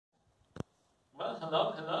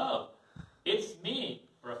hello. It's me,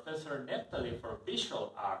 Professor Neptali for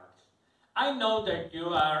Visual Arts. I know that you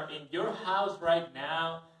are in your house right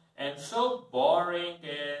now and so boring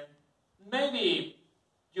and maybe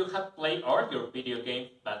you have played all your video games,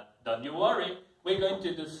 but don't you worry, we're going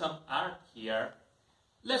to do some art here.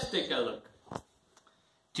 Let's take a look.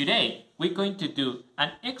 Today, we're going to do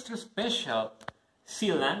an extra special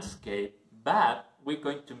sea landscape, but we're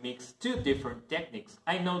going to mix two different techniques.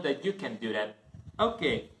 I know that you can do that.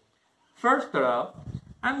 Okay, first of all,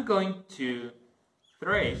 I'm going to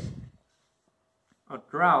trace or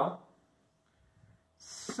draw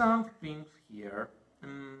some things here.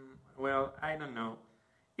 Well, I don't know.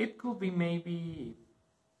 It could be maybe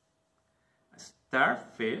a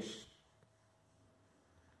starfish,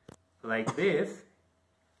 like this.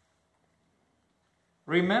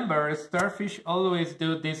 Remember, starfish always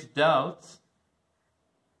do these dots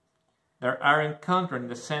that are encountered in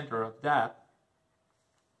the center of that.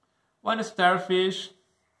 One starfish,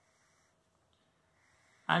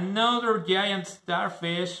 another giant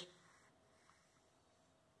starfish.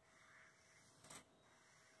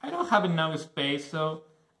 I don't have enough space, so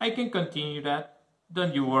I can continue that.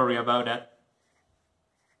 Don't you worry about that.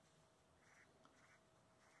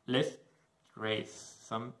 Let's trace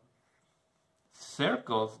some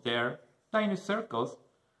circles there, tiny circles,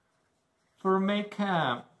 for make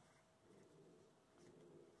a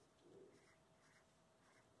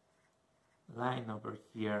line over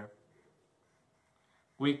here.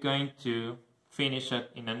 We're going to finish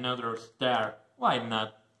it in another star. Why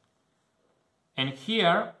not? And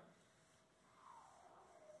here,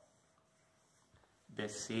 the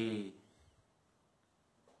sea.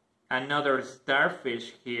 Another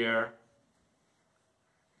starfish here.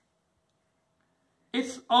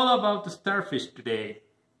 It's all about the starfish today.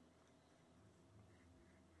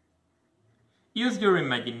 Use your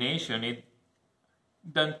imagination. It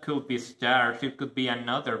could be stars, it could be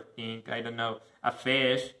another thing, I don't know, a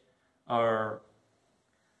fish or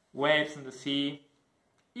waves in the sea.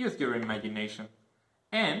 Use your imagination.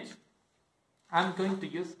 And I'm going to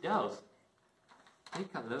use those. Take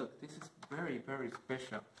a look, this is very, very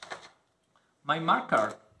special. My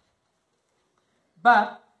marker.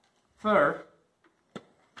 But first,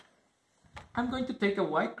 I'm going to take a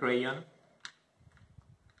white crayon.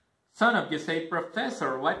 Some of you say,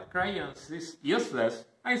 Professor, white crayons is useless.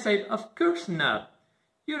 I said, of course not.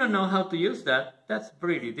 You don't know how to use that. That's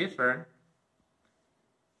pretty different.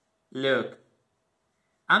 Look,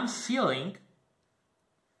 I'm sealing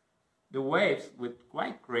the waves with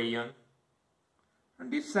white crayon. On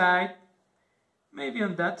this side, maybe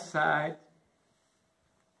on that side.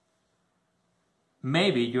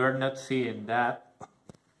 Maybe you're not seeing that.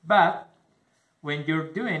 But when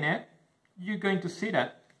you're doing it, you're going to see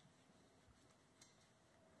that.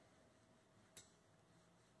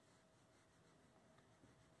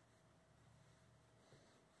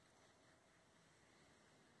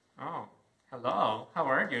 Oh, hello, how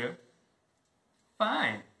are you?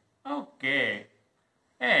 Fine, okay.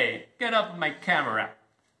 Hey, get off my camera.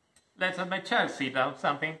 Let's have my child see down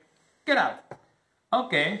something. Get up.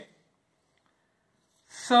 Okay.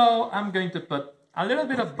 So I'm going to put a little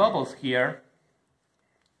bit of bubbles here.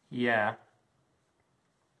 Yeah.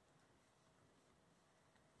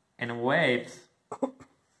 And waves.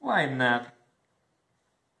 Why not?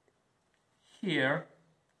 Here.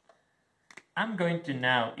 I'm going to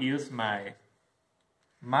now use my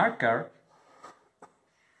marker.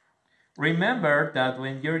 Remember that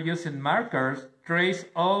when you're using markers, trace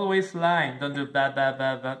always line. Don't do blah, blah,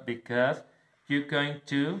 blah, blah, because you're going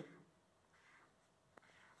to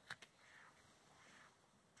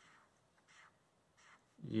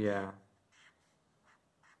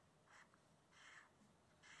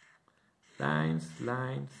lines,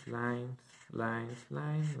 lines, lines, lines, line,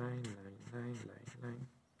 line, line, line, line, line.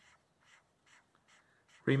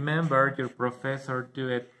 Remember, your professor do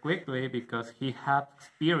it quickly because he has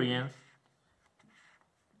experience.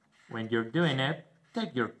 When you're doing it,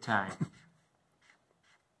 take your time.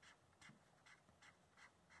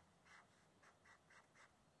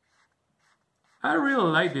 I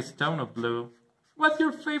really like this tone of blue. What's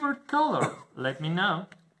your favorite color? Let me know.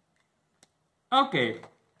 Okay,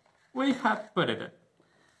 we have put it.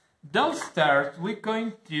 Those stars, we're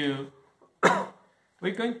going to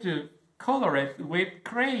color it with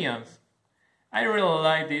crayons. I really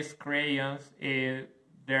like these crayons.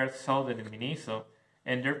 They're sold in Miniso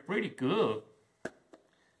and they're pretty good.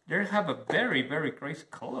 They have a very, very crazy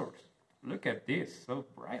colors. Look at this, so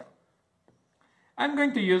bright. I'm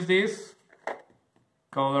going to use these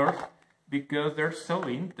colors because they're so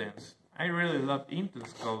intense. I really love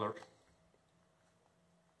intense colors.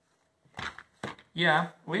 Yeah,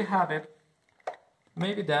 we have it.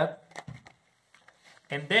 Maybe that.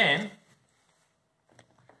 And then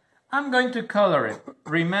I'm going to color it.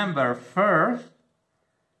 Remember, first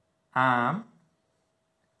I'm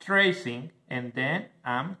tracing and then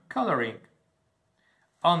I'm coloring.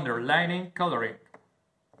 Underlining, coloring.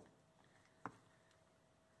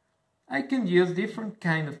 I can use different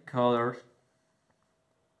kind of colors.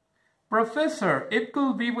 Professor, it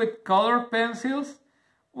could be with color pencils?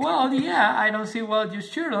 Well, yeah, I don't see why you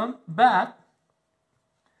shouldn't, but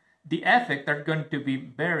the effects are going to be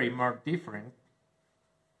very more different.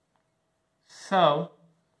 So,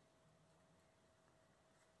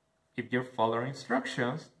 if you follow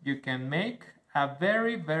instructions, you can make a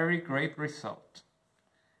very, very great result.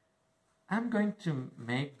 I'm going to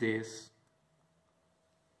make this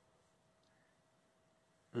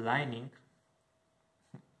lining.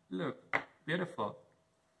 Look, beautiful.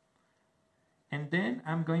 And then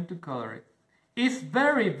I'm going to color it. It's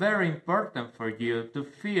very, very important for you to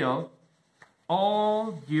fill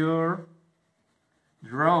all your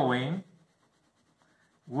drawing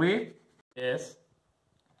with this.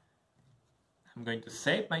 I'm going to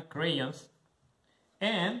save my crayons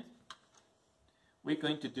and we're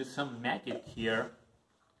going to do some magic here.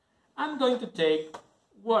 I'm going to take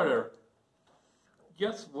water,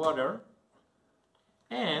 just water,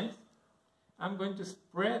 and I'm going to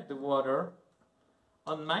spread the water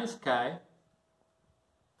on my sky.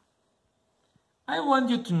 I want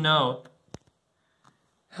you to know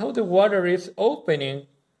how the water is opening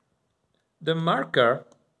the marker,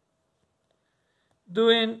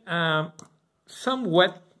 doing some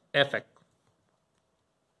wet effect.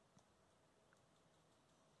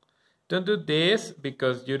 Don't do this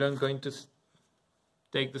because you're not going to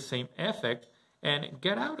take the same effect. And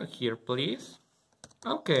get out of here, please.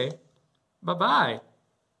 Okay. Bye-bye.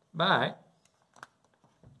 Bye.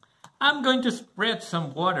 I'm going to spread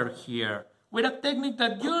some water here with a technique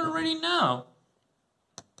that you already know.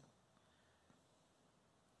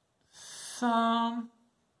 Some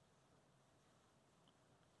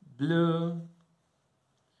blue.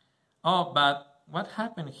 Oh, but what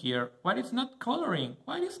happened here? Why is not coloring?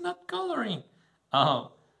 Why is not coloring?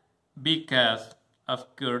 Oh, because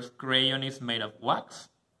of course crayon is made of wax,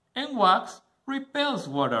 and wax repels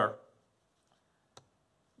water.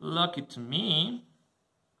 Lucky to me,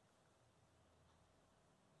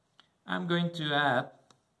 I'm going to add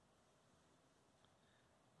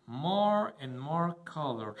more and more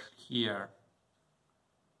colors here.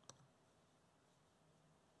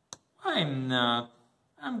 Why not?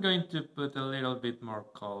 I'm going to put a little bit more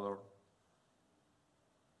color.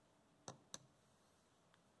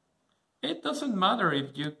 It doesn't matter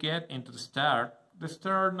if you get into the star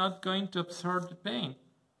are not going to absorb the paint.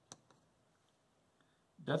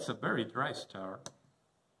 That's a very dry star.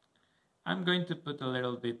 I'm going to put a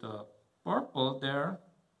little bit of purple there.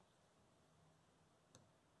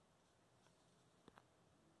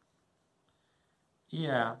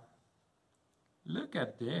 Yeah, look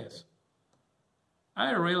at this.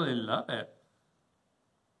 I really love it.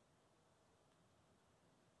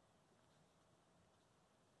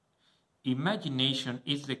 Imagination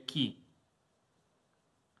is the key.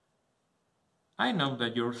 I know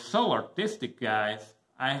that you're so artistic, guys.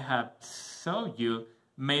 I have saw you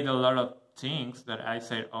made a lot of things that I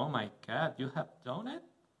said, oh my God, you have done it?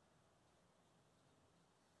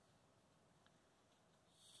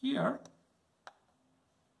 Here.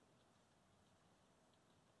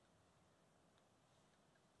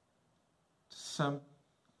 Some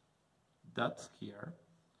dots here.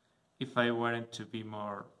 If I wanted to be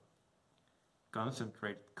more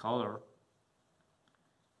concentrated color,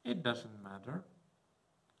 it doesn't matter.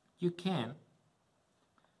 You can.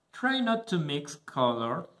 Try not to mix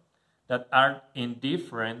colors that are in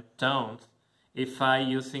different tones. If I'm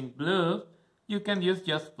using blue, you can use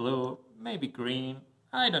just blue, maybe green,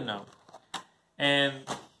 I don't know. And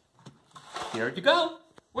here you go.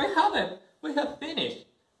 We have it. We have finished.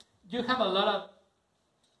 You have a lot of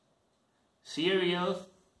cereals.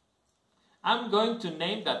 I'm going to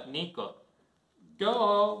name that Nico.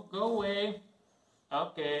 Go away.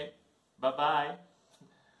 Okay, bye-bye.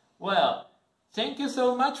 Well, thank you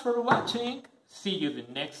so much for watching. See you the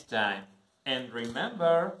next time. And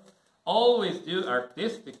remember, always do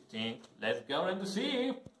artistic things. Let's go and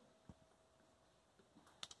see.